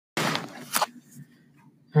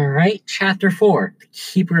All right, Chapter 4, The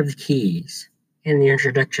Keeper of the Keys. In the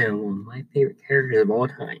introduction of one of my favorite characters of all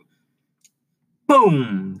time.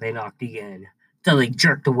 Boom! They knocked again. Dudley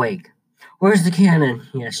jerked awake. Where's the cannon?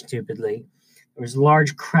 He asked stupidly. There was a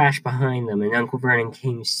large crash behind them, and Uncle Vernon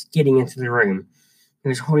came skidding into the room. He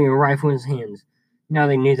was holding a rifle in his hands. Now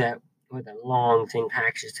they knew that what that long, thin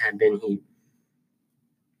package had been he.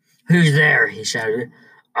 Who's there? He shouted.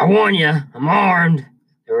 I warn you, I'm armed.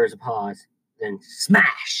 There was a pause. Then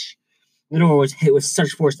smash! The door was hit with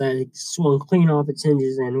such force that it swung clean off its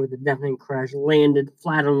hinges and, with a deafening crash, landed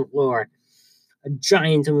flat on the floor. A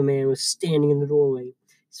giant of a man was standing in the doorway.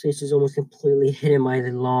 His face was almost completely hidden by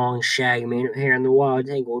the long, shaggy mane of hair and the wild,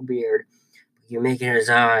 tangled beard. You could make out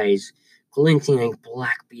his eyes, glinting like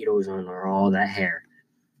black beetles under all that hair.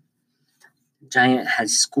 The giant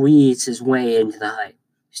had squeezed his way into the hut,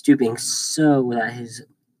 stooping so that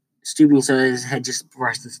his head just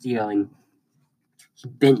brushed the ceiling. He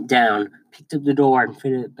bent down, picked up the door, and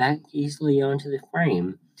fitted it back easily onto the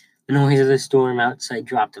frame. The noise of the storm outside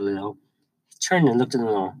dropped a little. He turned and looked at them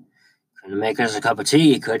all. Couldn't make us a cup of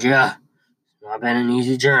tea, could ya? It's not been an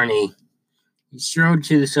easy journey. He strode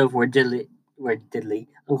to the sofa where Diddley,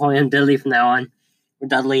 I'm calling him Diddley from now on, where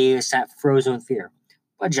Dudley sat frozen with fear.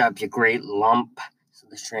 Budge up, you great lump, said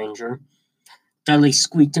the stranger. Dudley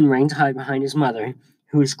squeaked and ran to hide behind his mother,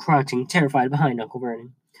 who was crouching, terrified, behind Uncle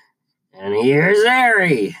Vernon. And here's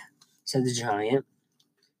Harry, said the giant.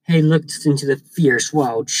 Harry looked into the fierce,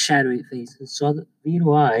 wild, shadowy face and saw that the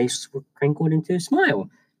little eyes were crinkled into a smile.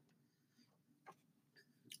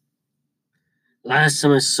 Last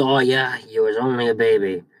time I saw you was only a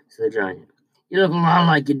baby, said the giant. You look a lot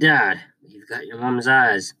like your dad, but you've got your mom's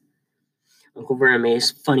eyes. Uncle Vernon made a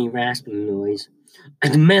funny rasping noise. I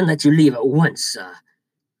demand that you leave at once, sir,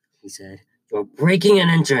 he said. You're breaking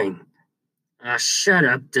and entering. Ah, shut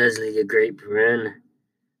up, Dudley, you great Bren. I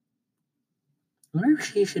wonder if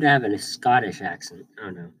she should have a Scottish accent. I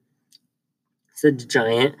don't know. Said the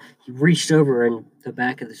giant. He reached over in the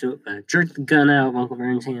back of the sofa, jerked the gun out of Uncle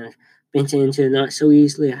Vernon's hand, bent it into a not so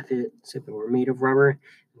easily as if it were made of rubber,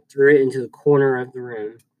 and threw it into the corner of the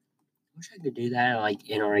room. I wish I could do that like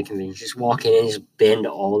NRA convention. Just walk in and just bend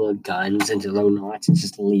all the guns into low knots and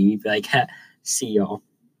just leave. Like, see y'all.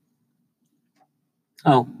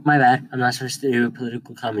 Oh, my bad. I'm not supposed to do a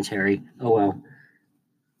political commentary. Oh well.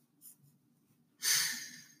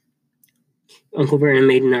 Uncle Vernon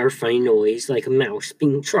made another funny noise, like a mouse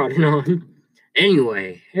being trodden on.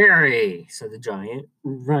 Anyway, Harry, said the giant,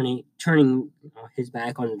 turning his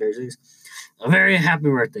back on the Dursleys. A very happy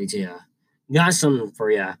birthday to you. Got something for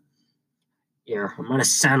you. Here, I'm gonna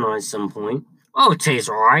sound on at some point. Oh, it tastes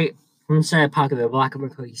all right. From inside a pocket of a black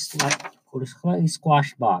and coat, he pulled a slightly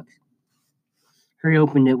squashed box. Harry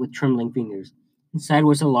opened it with trembling fingers. Inside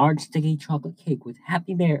was a large, sticky chocolate cake with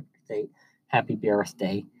 "Happy Birthday, Happy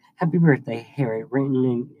Birthday, Happy Birthday, Harry"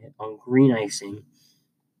 written on green icing.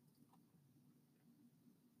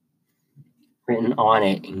 Written on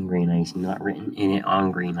it in green icing, not written in it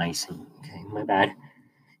on green icing. Okay, my bad.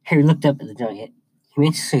 Harry looked up at the giant. He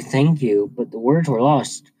meant to say thank you, but the words were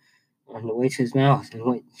lost on the way to his mouth, and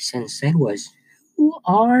what he instead was, "Who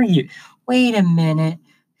are you? Wait a minute.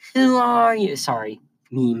 Who are you?" Sorry,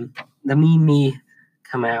 meme. The meme me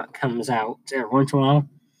comes out every once in a while.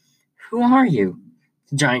 Who are you?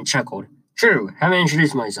 The giant chuckled. True, haven't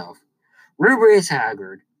introduced myself. Rubrius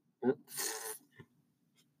Hagrid.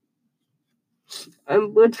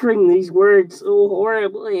 I'm butchering these words so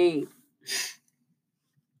horribly.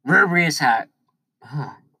 Rubrius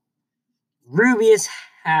I'm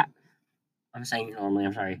saying it normally,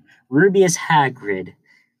 I'm sorry. Rubrius Hagrid,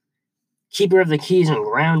 keeper of the keys and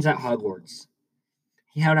grounds at Hogwarts.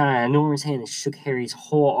 He held out an enormous hand and shook Harry's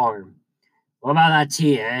whole arm. What about that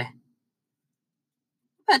tea, eh?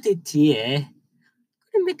 What about the tea, eh?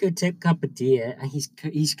 Couldn't make a cup of tea, eh?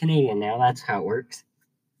 He's Canadian now, that's how it works.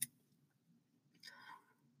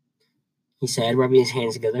 He said, rubbing his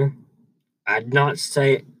hands together. I'd not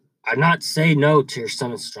say no to your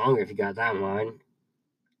something stronger if you got that in mind.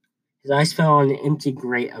 His eyes fell on the empty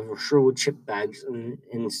grate of Sherwood chip bags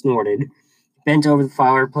and snorted. He bent over the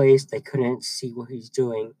fireplace. They couldn't see what he was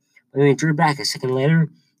doing. But when he drew back a second later,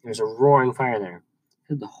 there was a roaring fire there. He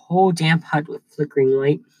filled the whole damp hut with flickering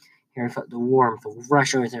light. Harry felt the warmth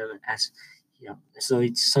rush over him as though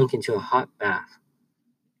he'd sunk into a hot bath.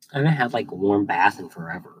 I haven't had like a warm bath in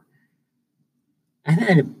forever. I haven't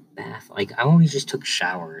had a bath. Like, I always just took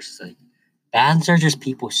showers. Like, baths are just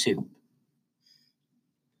people's soup.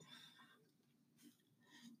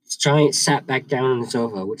 This giant sat back down on the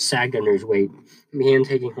sofa, which sagged under his weight, and began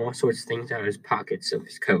taking all sorts of things out of his pockets of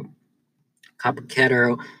his coat.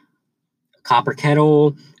 A A copper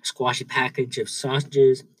kettle, a squashy package of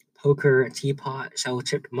sausages, poker, a teapot, several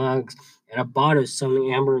chipped mugs, and a bottle of some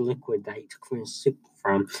amber liquid that he took from his soup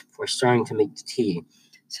from before starting to make the tea.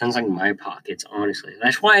 Sounds like my pockets, honestly.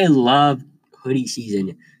 That's why I love hoodie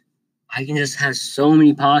season. I can just have so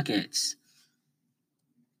many pockets.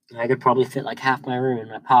 I could probably fit like half my room in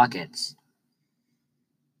my pockets.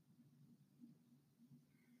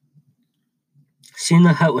 Soon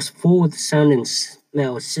the hut was full with the sound and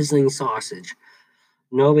smell of sizzling sausage.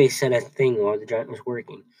 Nobody said a thing while the giant was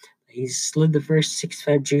working. He slid the first 6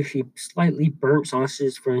 fat, juicy, slightly burnt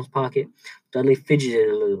sausages from his pocket. Dudley fidgeted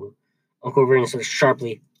a little. Uncle Vernon said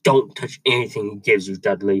sharply, "Don't touch anything he gives you,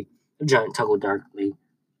 Dudley." The giant chuckled darkly.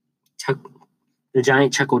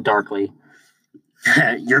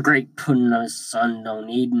 Your great pudding on his son don't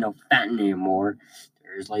need no fatting anymore.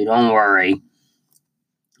 Dursley, don't worry.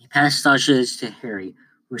 He passed sausages to Harry,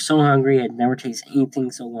 who was so hungry he had never tasted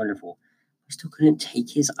anything so wonderful. He still couldn't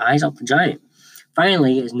take his eyes off the giant.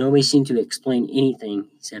 Finally, as nobody seemed to explain anything,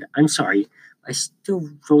 he said, "I'm sorry, I still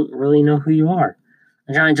don't really know who you are."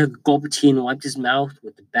 The giant took a gulp of tea and wiped his mouth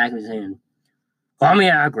with the back of his hand. "Call me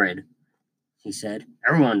Hagrid," he said.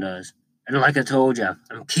 "Everyone does. And like I told you,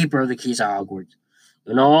 I'm keeper of the keys of Hogwarts.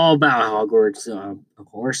 You know all about Hogwarts, of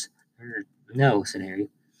course." "No," said Harry.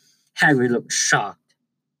 Hagrid looked shocked.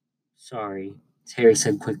 "Sorry," Harry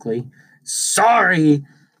said quickly. "Sorry!"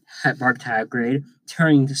 barked Hagrid,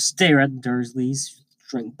 turning to stare at the Dursleys,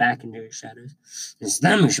 shrink back into his shadows. "It's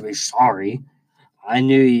them who should be sorry. I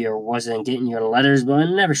knew you wasn't getting your letters, but I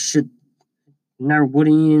never would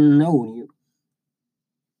even know you."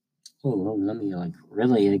 Oh, let me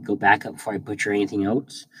really go back up before I butcher anything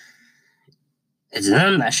else. "It's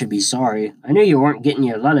them that should be sorry. I knew you weren't getting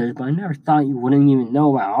your letters, but I never thought you wouldn't even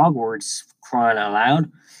know about Hogwarts, crying out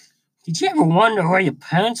loud. Did you ever wonder where your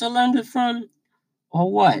parents are landed from?"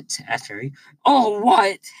 "Or what?" asked Harry. "Oh,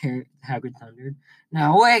 what?" Hagrid thundered.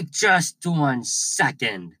 "Now wait just 1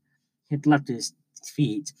 second." He had leapt to his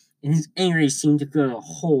feet, and his anger seemed to fill the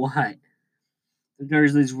whole hut. The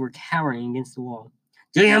Dursleys were cowering against the wall.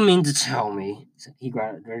 "Do you mean to tell me," he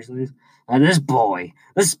growled at Dursleys, "that this boy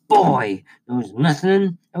knows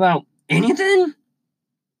nothing about anything?"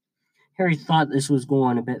 Harry thought this was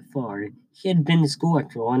going a bit far. He had been to school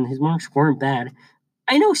after all, and his marks weren't bad.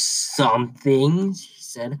 "I know some things," he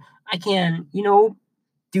said. "I can,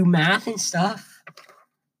 do math and stuff."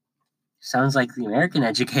 Sounds like the American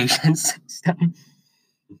education system.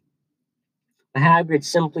 Hagrid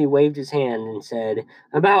simply waved his hand and said,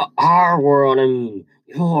 "About our world, I mean.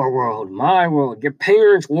 Your world, my world, your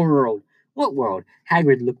parents' world." "What world?"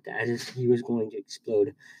 Hagrid looked as if he was going to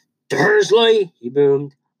explode. "Dursley!" he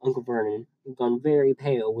boomed. Uncle Vernon, who had gone very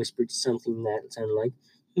pale, whispered something that sounded like,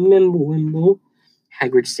 "Mimblewimble."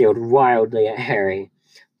 Hagrid stared wildly at Harry.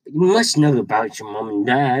 "But you must know about your mom and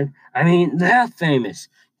dad. I mean, they're famous.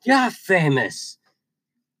 You're famous."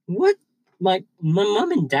 "What? My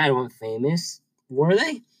mom and dad weren't famous, were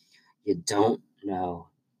they?" "You don't know.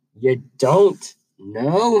 You don't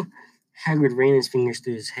know?" Hagrid ran his fingers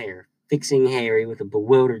through his hair, fixing Harry with a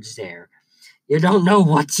bewildered stare. "You don't know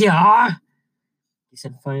what you are?" he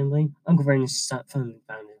said finally. Uncle Vernon suddenly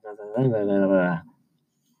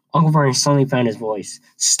found his voice.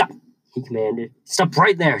 "Stop!" he commanded. "Stop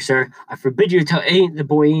right there, sir. I forbid you to tell the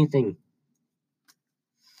boy anything."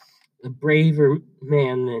 A braver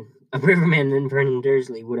man than Vernon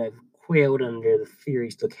Dursley would have quailed under the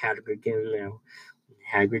furious look Hagrid gave him now. When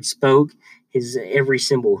Hagrid spoke, his every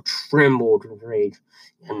syllable trembled with rage.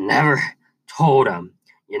 You never told him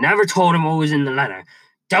what was in the letter.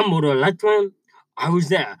 Dumbledore left him? I was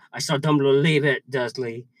there. I saw Dumbledore leave it,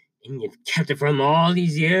 Dursley. And you've kept it from all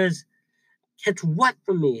these years?" "Kept what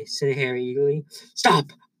from me?" said Harry eagerly.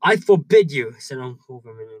 "Stop! I forbid you," said Uncle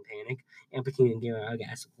Vernon in panic. Amplitude gave a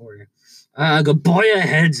gasp of horror. Go boy your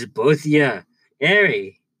heads, both of you.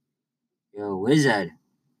 Harry. "Yo, wizard."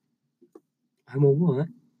 "I'm a what?"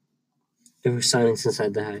 There was silence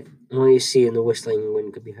inside the hut. Only the sea and the whistling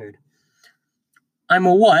wind could be heard. "I'm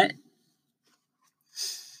a what?"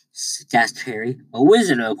 gasped Harry. "A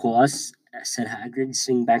wizard, of course," said Hagrid,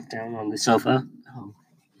 sitting back down on the sofa. Oh,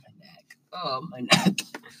 my neck.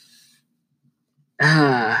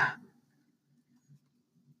 Oh,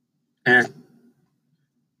 my neck.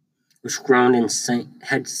 Which groaned and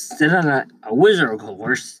had said a wizard, of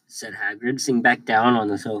course," said Hagrid, sitting back down on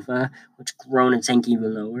the sofa, which groaned and sank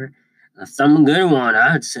even lower. "A thumb good one,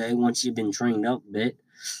 I'd say, once you've been trained up a bit.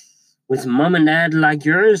 With mom and dad like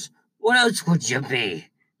yours, what else would you be?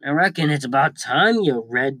 I reckon it's about time you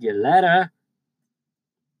read your letter."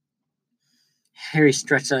 Harry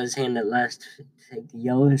stretched out his hand at last to take the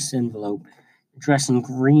yellowish envelope, dressed in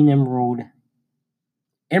green emerald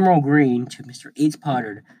emerald green to Mr. H.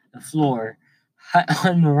 Potter, the floor, hut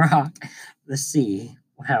on the rock, the sea.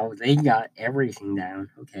 Wow, they got everything down.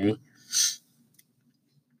 Okay.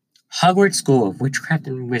 Hogwarts School of Witchcraft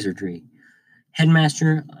and Wizardry.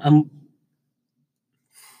 Headmaster,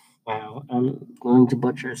 wow, I'm going to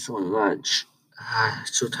butcher so much.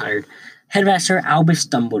 So tired. Headmaster Albus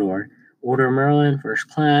Dumbledore. Order Merlin, first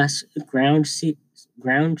class. Grand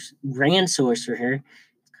Sorcerer here.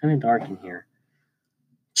 It's kind of dark in here.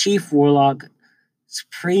 Chief Warlock,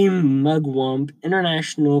 Supreme Mugwump,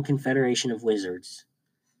 International Confederation of Wizards.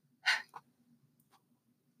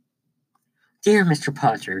 Dear Mr.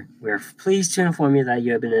 Potter, we are pleased to inform you that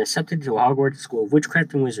you have been accepted to Hogwarts School of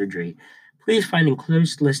Witchcraft and Wizardry. Please find an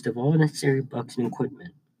enclosed list of all necessary books and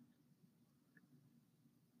equipment.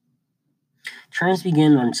 Terms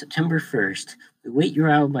begin on September 1st. We wait you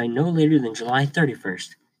out by no later than July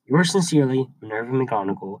 31st. Yours sincerely, Minerva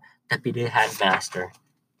McGonagall, Deputy Headmaster.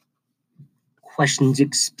 Questions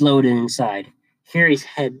exploded inside.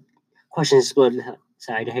 Questions exploded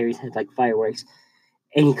inside Harry's head like fireworks,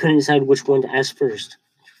 and he couldn't decide which one to ask first.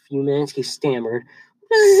 After a few minutes, he stammered,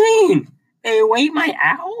 "What does it mean? They await my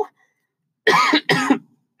owl?"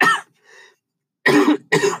 I'm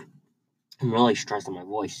really stressing my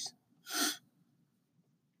voice.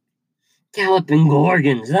 Galloping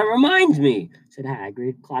Gorgons, that reminds me, said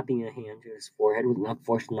Hagrid, clapping a hand to his forehead with enough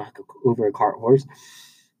force to knock over a cart horse.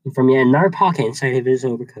 And from yet another pocket inside of his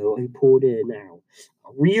overcoat, he pulled in an owl. A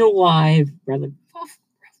real live, rather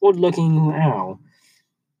ruffled-looking owl.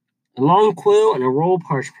 A long quill and a roll of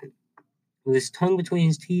parchment. With his tongue between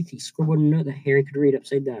his teeth, he scribbled a note that Harry could read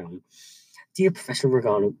upside down. Dear Professor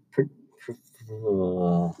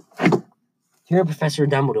Dear Professor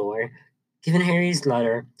Dumbledore, given Harry's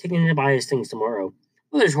letter, taking to buy his things tomorrow.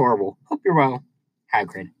 Weather's horrible. Hope you're well.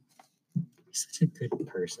 Hagrid. He's such a good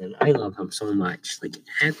person. I love him so much. Like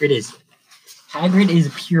Hagrid is a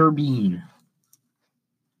pure being.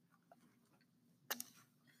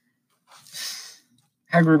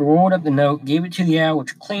 Hagrid rolled up the note, gave it to the owl,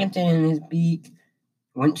 which clamped it in his beak,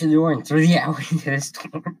 went to the door and threw the owl into the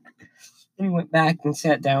storm. Then he went back and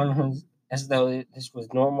sat down as though this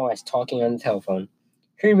was normal as talking on the telephone.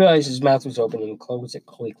 Harry realized his mouth was open and closed it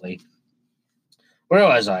quickly. Where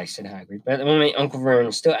was I? Said Hagrid. But at the moment, Uncle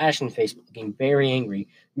Vernon, still ashen-faced, looking very angry,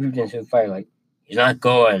 moved into the firelight. He's not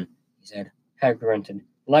going, he said. Hagrid grunted.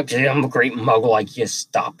 Luckily, I'm a great muggle. I can't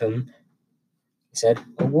stop him. He said.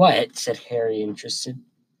 A what? Said Harry, interested.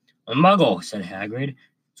 A muggle, said Hagrid.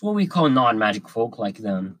 It's what we call non-magic folk like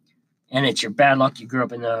them. And it's your bad luck you grew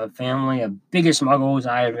up in a family of biggest muggles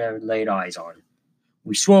I've ever laid eyes on.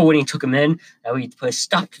 We swore when he took him in that we'd put a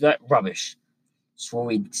stop to that rubbish. Swore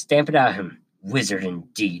we'd stamp it out of him. Wizard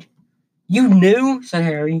indeed. You knew, said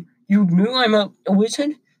Harry. You knew I'm a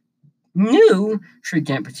wizard? Knew?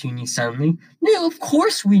 Shrieked Aunt Petunia suddenly. No, of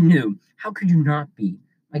course we knew. How could you not be?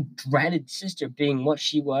 My dreaded sister being what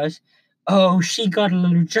she was. Oh, she got a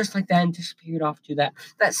letter just like that and disappeared off to that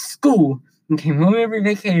school and came home every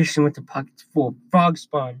vacation with the pockets full of frog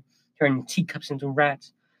spawn, turning teacups into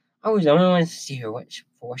rats. I was the only one to see her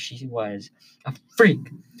for what she was, a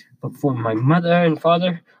freak. But for my mother and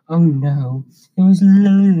father, oh no, it was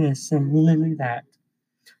Lily this and Lily that.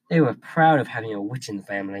 They were proud of having a witch in the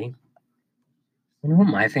family. I wonder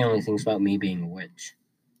what my family thinks about me being a witch.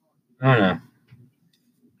 I don't know.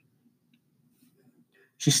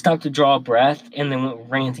 She stopped to draw a breath and then went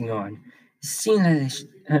ranting on. It seemed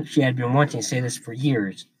that she had been wanting to say this for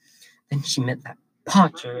years. Then she met that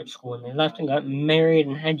Potter at school and they left and got married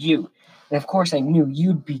and had you. And of course I knew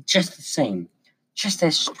you'd be just the same. Just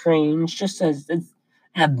as strange, just as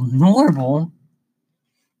abnormal.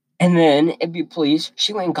 And then, if you please,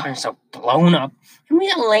 she went and got herself blown up, and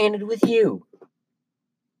we landed with you.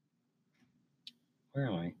 Where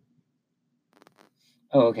am I?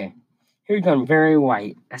 Oh, okay. He had gone very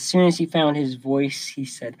white. As soon as he found his voice, he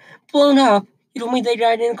said, Blown up? You told me they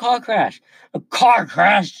died in a car crash. A car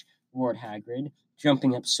crash? Roared Hagrid,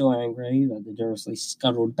 jumping up so angrily that the Dursleys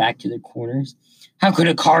scuttled back to their corners. How could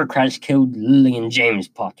a car crash kill Lily and James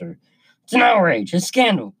Potter? It's an outrage, a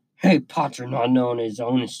scandal. Harry Potter not knowing his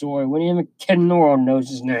own story when even a kid in the world knows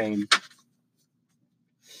his name.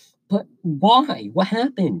 But why? What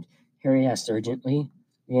happened? Harry asked urgently.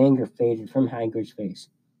 The anger faded from Hagrid's face.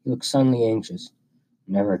 He looked suddenly anxious.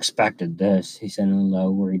 Never expected this, he said in a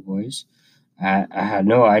low, worried voice. I had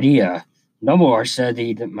no idea. Dumbledore said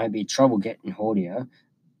there might be trouble getting hold of you.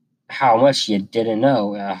 How much you didn't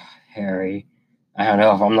know, Harry. I don't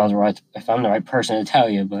know if I'm the right person to tell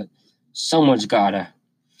you, but someone's gotta.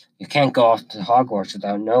 You can't go off to Hogwarts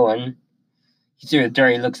without knowing. He threw a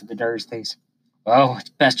dirty look at the Dursleys. Well, it's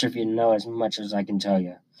best if you know as much as I can tell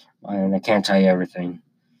you. And I can't tell you everything.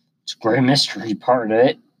 It's a great mystery part of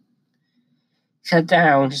it. Sat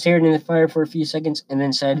down, stared in the fire for a few seconds, and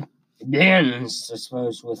then said, again, I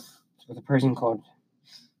suppose, with a person called.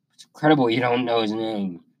 It's incredible you don't know his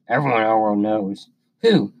name. Everyone in our world knows.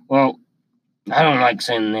 Who? Well, I don't like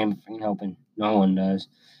saying the name of helping. No one does.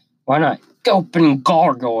 Why not? Gulping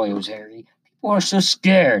gargoyles, Harry. People are so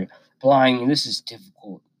scared. Blimey, this is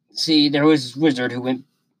difficult. See, there was this wizard who went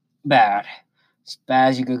bad. As bad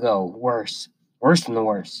as you could go. Worse. Worse than the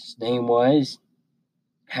worst. His name was.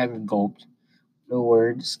 Hagrid gulped. No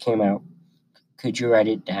words came out. Could you write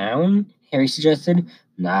it down? Harry suggested.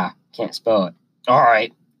 Nah, can't spell it.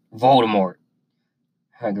 Alright, Voldemort.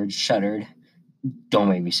 Hagrid shuddered. Don't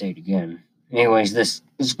make me say it again. Anyways, this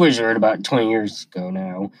wizard about 20 years ago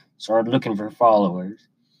now started looking for followers.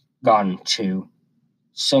 Got him too.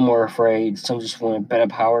 Some were afraid, some just wanted better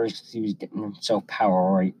powers because he was getting himself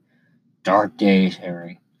power right. Dark days,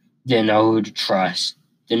 Harry. Didn't know who to trust.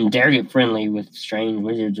 Didn't dare get friendly with strange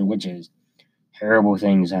wizards or witches. Terrible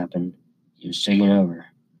things happened. He was taking over.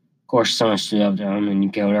 Of course, someone stood up to him and he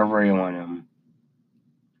killed every one of them.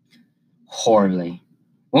 Horribly.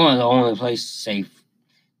 One of the only places safe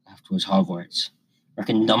left was Hogwarts.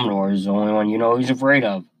 Reckon Dumbledore is the only one you know he's afraid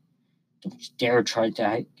of. Don't you dare try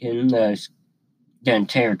taking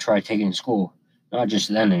didn't dare try taking school. Not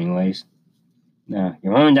just then, anyways. No,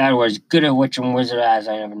 your mom and dad were as good at witch and wizard as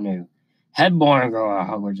I never knew. Head boy and girl at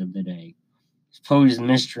Hogwarts of the day. Suppose the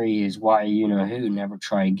mystery is why you know who never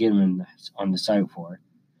tried to get them on the site for it.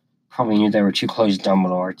 Probably knew they were too close to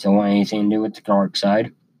Dumbledore to want anything to do with the dark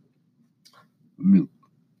side. No,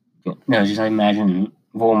 just imagine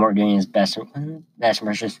Voldemort doing his best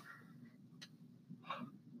impressions.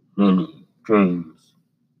 Many James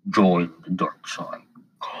joined the dark side.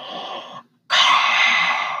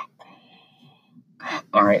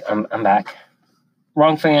 Alright, I'm back.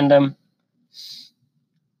 Wrong fandom.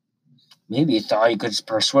 Maybe he thought he could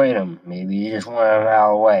persuade him. Maybe he just wanted him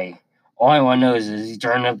out of the way. All anyone knows is he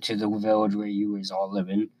turned up to the village where you was all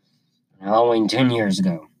living on Halloween 10 years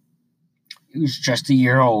ago. He was just a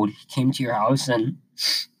year old. He came to your house and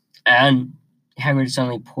Hagrid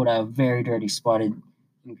suddenly pulled out a very dirty spotted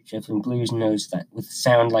handkerchief and blew his nose that with a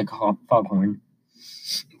sound like a foghorn.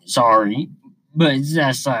 Sorry, but it's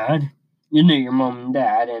that sad. You knew your mom and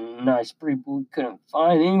dad and nice people we couldn't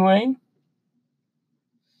find anyway.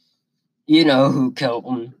 You know who killed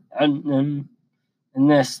them. And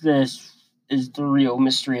this is the real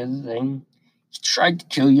mystery of the thing. He tried to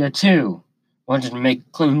kill you too. Wanted to make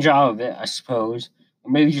a clean job of it, I suppose.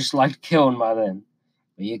 Or maybe just liked killing by then.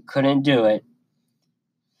 But you couldn't do it.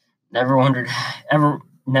 Never wondered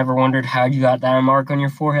how you got that mark on your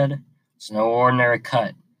forehead? It's no ordinary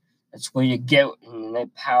cut. That's what you get when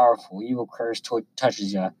that powerful evil curse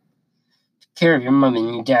touches you. Take care of your mom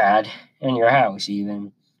and your dad, and your house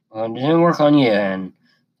even. Well, it didn't work on you, and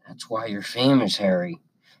that's why you're famous, Harry.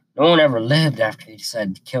 No one ever lived after he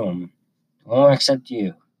decided to kill him. No one except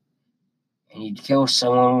you. And he'd kill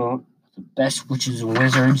someone with the best witches and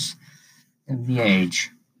wizards of the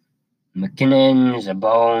age. The McKinnons, the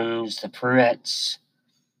Bones, the Pruitts.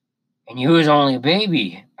 And you was only a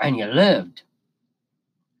baby, and you lived.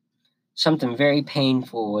 Something very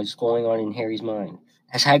painful was going on in Harry's mind.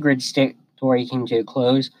 As Hagrid's story came to a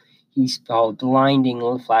close, he saw a blinding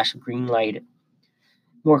little flash of green light,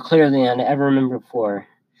 more clearly than I ever remembered before.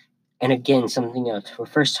 And again, something else. For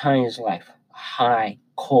the first time in his life, a high,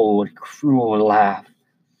 cold, cruel laugh.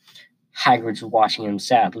 Hagrid's watching him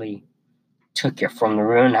sadly. Took you from the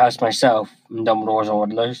ruined house myself, from Dumbledore's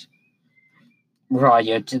orders. Brought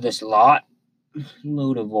you to this lot.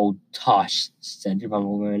 Load of old tosh, said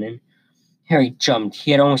Uncle Vernon. Harry jumped.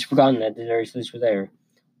 He had almost forgotten that the Dursleys were there.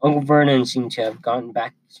 Uncle Vernon seemed to have gotten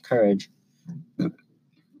back his courage.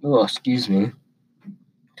 Oh, excuse me.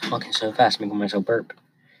 Talking so fast, making myself burp.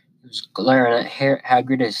 He was glaring at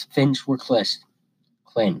Hagrid as his fins were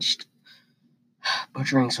clenched.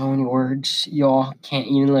 Butchering so many words, y'all can't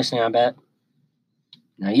even listen, I bet.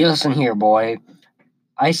 Now you listen here, boy.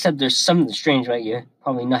 I said there's something strange about you.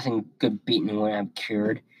 Probably nothing good beaten when I'm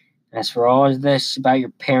cured. As for all of this about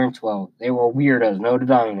your parents, well, they were weirdos, no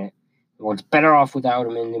denying it. Well, it's better off without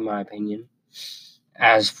them, in my opinion.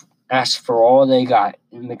 As for all they got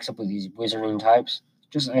mixed up with these wizarding types,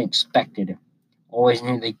 just as I expected. Always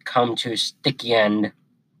knew they'd come to a sticky end.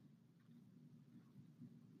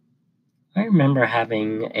 I remember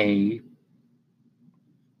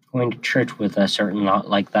going to church with a certain lot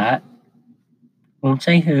like that. Won't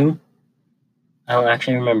say who. I don't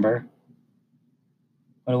actually remember.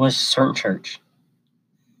 But it was a certain church.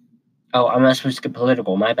 Oh, I'm not supposed to get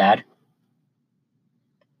political, my bad.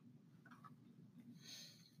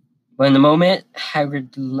 But in the moment,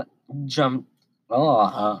 Hagrid jumped.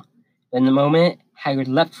 In the moment, Hagrid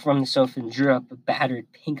leapt from the sofa and drew up a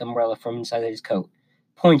battered pink umbrella from inside his coat,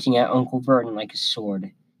 pointing at Uncle Vernon like a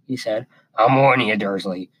sword. He said, "I'm warning you,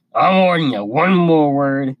 Dursley. I'm warning you. One more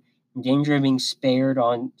word. In danger of being spared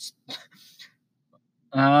on."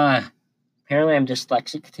 Apparently I'm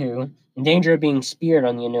dyslexic too. In danger of being speared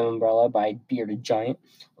on the unknown umbrella by a bearded giant,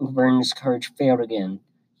 Uncle Vernon's courage failed again.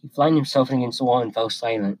 He flung himself against the wall and fell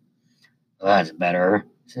silent. "That's better,"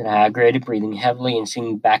 said Hagrid, breathing heavily and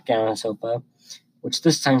sinking back down on the sofa, which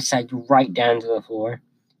this time sagged right down to the floor.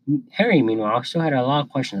 Harry, meanwhile, still had a lot of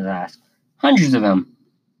questions to ask. Hundreds of them.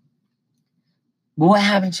 But what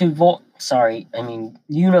happened to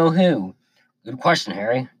you know who? Good question,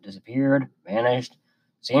 Harry. Disappeared, vanished.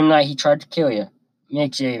 Same night he tried to kill you.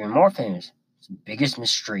 Makes you even more famous. It's the biggest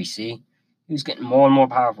mystery, see? He was getting more and more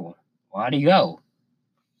powerful. Why'd he go?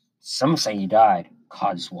 Some say he died.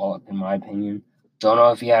 Codswallop, in my opinion. Don't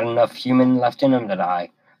know if he had enough human left in him to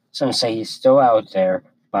die. Some say he's still out there,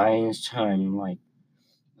 buying his time. I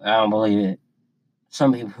don't believe it.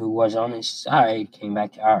 Some people who was on his side came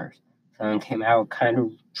back to ours. Some came out kind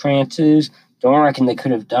of trances. Don't reckon they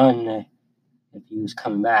could have done it if he was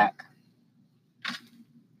coming back.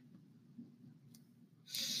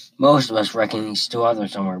 Most of us reckon he's still out there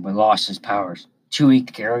somewhere, but lost his powers. Too weak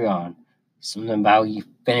to carry on. Something about you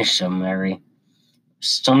finished him, Larry.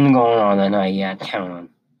 Something going on that night you hadn't counted on.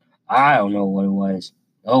 I don't know what it was.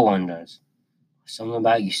 No one does. Something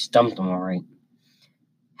about you stumped him, all right.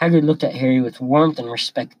 Hagrid looked at Harry with warmth and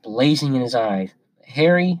respect blazing in his eyes. But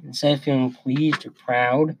Harry, instead of feeling pleased or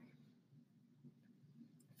proud,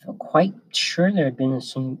 felt quite sure there had been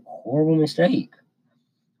some horrible mistake.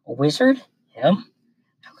 A wizard? Him?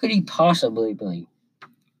 How could he possibly be?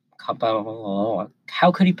 How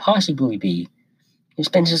could he possibly be? He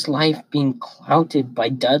spent his life being clouted by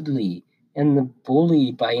Dudley and the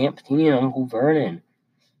bullied by Aunt Petunia and Uncle Vernon.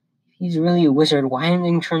 If he's really a wizard, why hadn't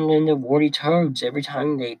they turned into warty toads every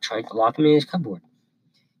time they tried to lock him in his cupboard?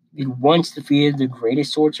 If he'd once defeated the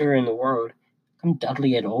greatest sorcerer in the world, how come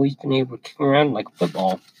Dudley had always been able to kick him around like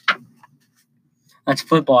football? That's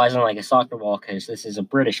football as in like a soccer ball, because this is a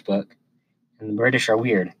British book, and the British are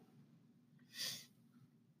weird.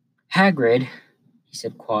 Hagrid, he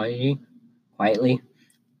said quietly,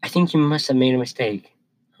 I think you must have made a mistake.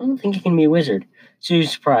 I don't think you can be a wizard. To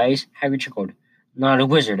his surprise, Hagrid chuckled. Not a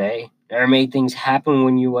wizard, eh? Never made things happen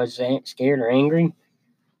when you was scared or angry?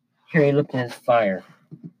 Harry looked at the fire.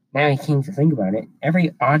 Now he came to think about it.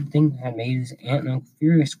 Every odd thing that had made his aunt and uncle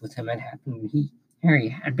furious with him had happened when Harry,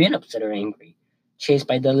 had been upset or angry. Chased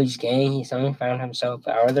by Dudley's gang, he suddenly found himself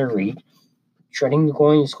out of their reach, dreading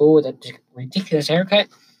going to school with a ridiculous haircut.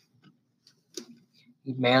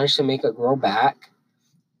 He managed to make it grow back,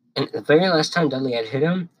 and the very last time Dudley had hit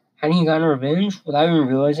him, hadn't he gotten revenge without even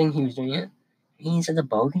realizing he was doing it? He said the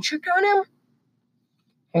bogan trick on him?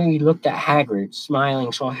 Harry looked at Hagrid,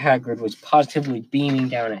 smiling, so Hagrid was positively beaming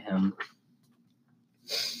down at him.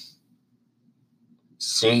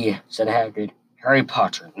 See, said Hagrid, Harry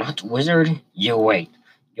Potter, not the wizard? You wait.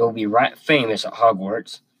 You'll be right famous at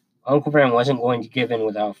Hogwarts. Uncle Vernon wasn't going to give in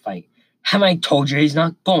without a fight. Haven't I told you he's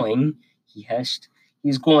not going? He hissed.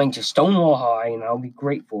 He's going to Stonewall High, and I'll be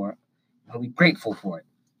grateful for it.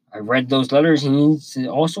 I read those letters. He needs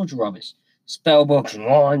all sorts of rubbish. Spell books and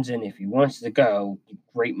wands, and if he wants to go, a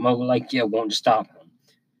great muggle like you won't stop him.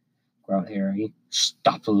 Growled Harry.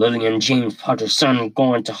 Stop Lily and James Potter's son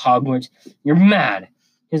going to Hogwarts. You're mad.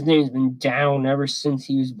 His name's been down ever since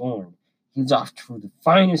he was born. He's off to the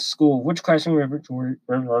finest school of witchcraft and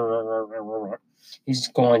He's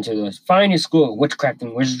going to the finest school of witchcraft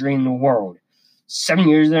and wizardry in the world. 7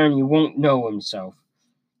 years there and he won't know himself.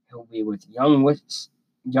 He'll be with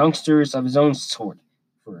youngsters of his own sort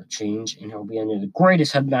for a change, and he'll be under the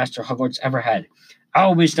greatest headmaster Hogwarts ever had.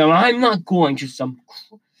 Albus, I'm not paying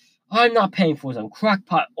for some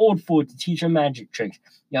crackpot old fool to teach him magic tricks,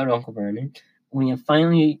 yelled Uncle Vernon. He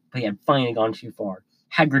had finally gone too far.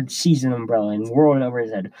 Hagrid seized an umbrella and whirled it over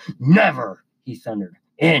his head. Never, he thundered.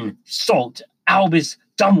 Insult Albus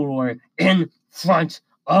Dumbledore in front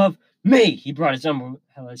of me! He brought his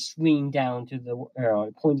umbrella swinging down to the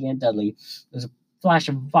arrow, pointing at Dudley. There was a flash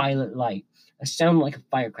of violet light, a sound like a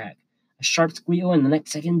firecrack, a sharp squeal, and the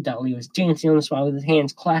next second Dudley was dancing on the spot with his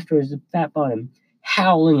hands clasped over his fat bottom,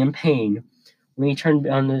 howling in pain. When he turned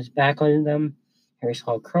on his back on them, Harry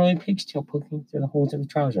saw a curly pig's tail poking through the holes of his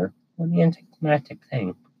trouser. What an anticlimactic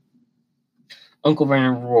thing. Uncle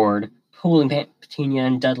Vernon roared, pulling Petunia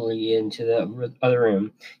and Dudley into the other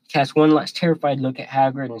room. He cast one last terrified look at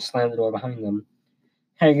Hagrid and slammed the door behind them.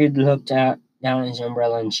 Hagrid looked down at his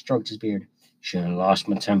umbrella and stroked his beard. Should have lost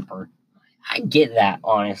my temper. I get that,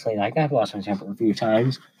 honestly. Like, I've lost my temper a few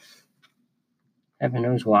times. Heaven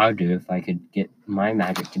knows what I'd do if I could get my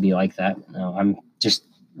magic to be like that. No, I'm just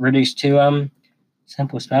reduced to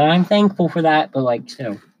simple spells. I'm thankful for that, but like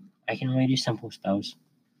still, I can only do simple spells.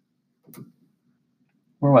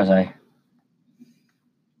 Where was I?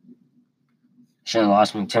 Shouldn't have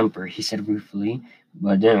lost my temper, he said ruefully,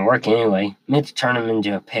 but it didn't work anyway. Meant to turn him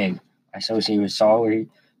into a pig. I suppose he was so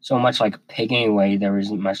much like a pig anyway, there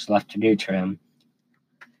wasn't much left to do to him.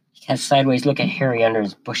 He cast a sideways look at Harry under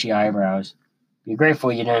his bushy eyebrows. Be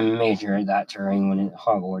grateful you didn't major at that terrain when at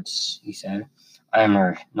Hogwarts, he said. I am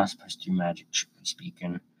not supposed to do magic,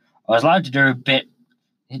 speaking. I was allowed to do a bit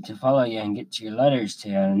to follow you and get to your letters to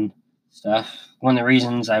you and stuff. One of the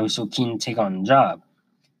reasons I was so keen to take on the job.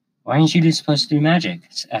 Why aren't you just supposed to do magic?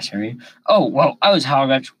 Asked Harry. Oh, well, I was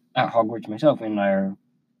at Hogwarts myself and I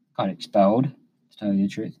got expelled, to tell you the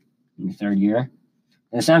truth, in the third year.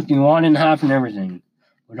 They sent me 1.5 and everything.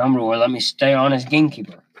 But Dumbledore let me stay on as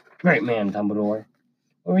gamekeeper. Great man, Dumbledore.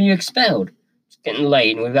 Why were you expelled? It's getting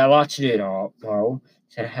late and we've got lots to do tomorrow,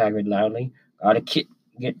 said Hagrid loudly. Gotta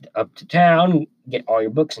get up to town and get all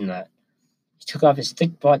your books and that. He took off his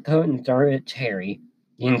thick black coat and threw it to Harry.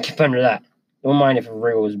 You can keep under that. Don't mind if it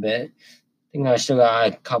wriggles a bit. I think I still got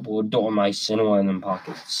a couple of dormice in one of them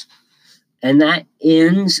pockets. And that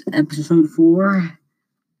ends episode 4.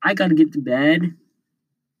 I gotta get to bed.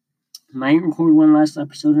 Might record one last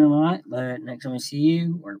episode or not, but next time I see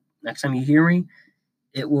you, or next time you hear me,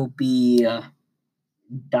 it will be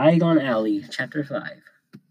Diagon Alley, Chapter 5.